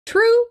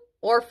True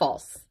or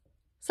false?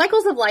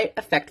 Cycles of light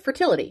affect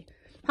fertility.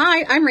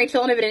 Hi, I'm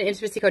Rachel, and I've been an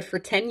intimacy coach for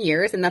 10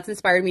 years, and that's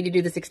inspired me to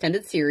do this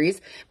extended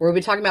series where we'll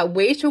be talking about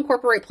ways to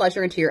incorporate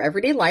pleasure into your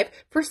everyday life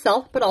for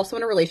self, but also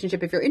in a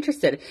relationship if you're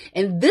interested.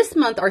 And this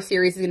month, our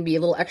series is going to be a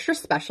little extra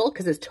special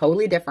because it's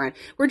totally different.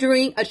 We're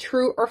doing a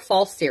true or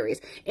false series.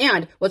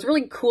 And what's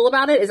really cool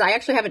about it is I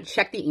actually haven't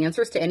checked the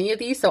answers to any of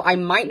these, so I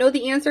might know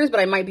the answers,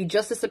 but I might be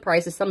just as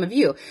surprised as some of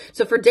you.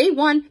 So for day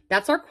one,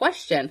 that's our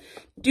question.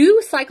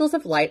 Do cycles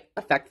of light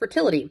affect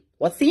fertility?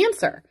 What's the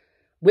answer?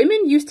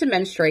 Women used to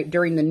menstruate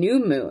during the new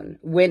moon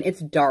when it's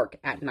dark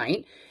at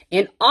night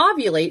and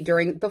ovulate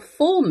during the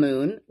full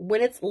moon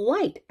when it's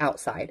light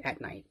outside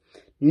at night.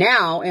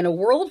 Now, in a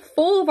world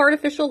full of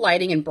artificial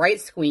lighting and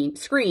bright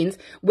screens,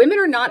 women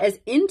are not as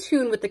in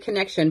tune with the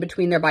connection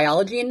between their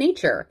biology and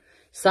nature.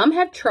 Some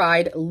have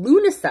tried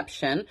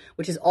lunaception,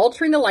 which is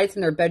altering the lights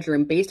in their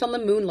bedroom based on the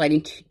moon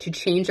lighting to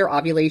change their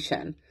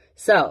ovulation.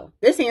 So,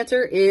 this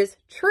answer is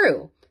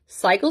true.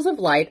 Cycles of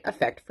light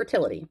affect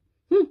fertility.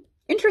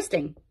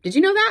 Interesting. Did you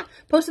know that?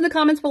 Post in the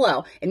comments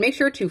below and make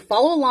sure to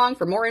follow along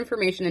for more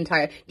information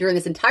during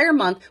this entire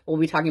month. We'll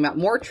be talking about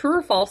more true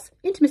or false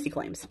intimacy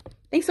claims.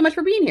 Thanks so much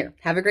for being here.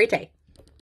 Have a great day.